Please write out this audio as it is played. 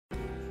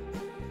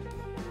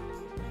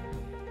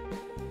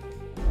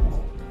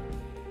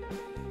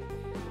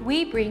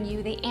we bring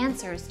you the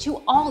answers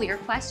to all your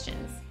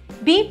questions.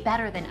 Be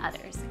better than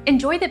others.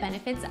 Enjoy the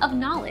benefits of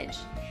knowledge.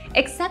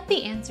 Accept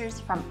the answers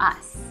from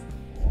us.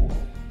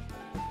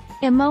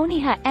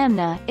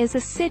 Ammonihah is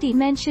a city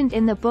mentioned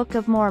in the Book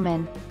of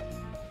Mormon.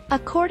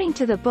 According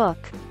to the book,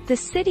 the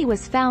city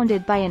was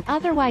founded by an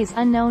otherwise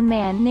unknown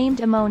man named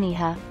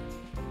Ammonihah.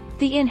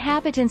 The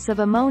inhabitants of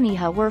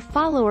Ammonihah were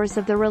followers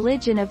of the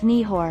religion of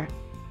Nehor.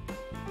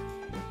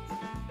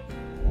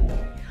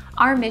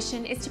 Our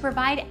mission is to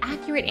provide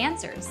accurate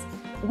answers.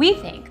 We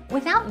think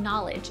without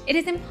knowledge, it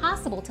is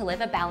impossible to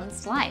live a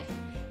balanced life.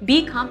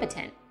 Be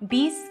competent,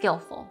 be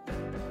skillful.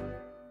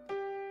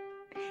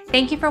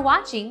 Thank you for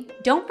watching.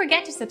 Don't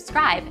forget to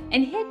subscribe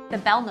and hit the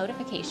bell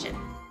notification.